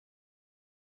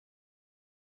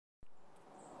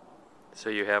So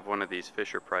you have one of these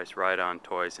Fisher-Price ride-on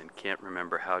toys and can't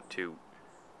remember how to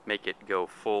make it go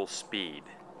full speed.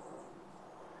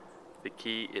 The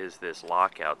key is this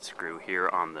lockout screw here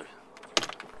on the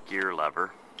gear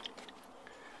lever.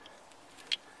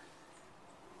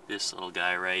 This little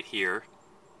guy right here.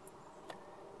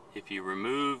 If you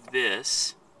remove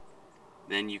this,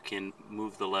 then you can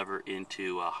move the lever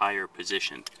into a higher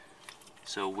position.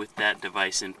 So with that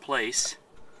device in place,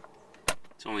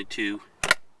 it's only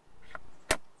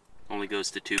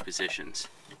goes to two positions.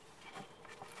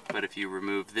 But if you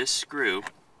remove this screw,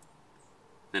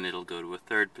 then it'll go to a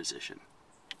third position.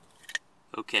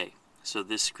 Okay, so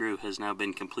this screw has now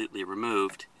been completely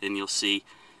removed, and you'll see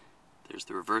there's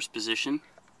the reverse position,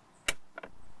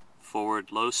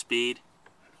 forward low speed,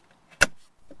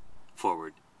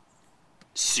 forward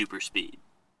super speed.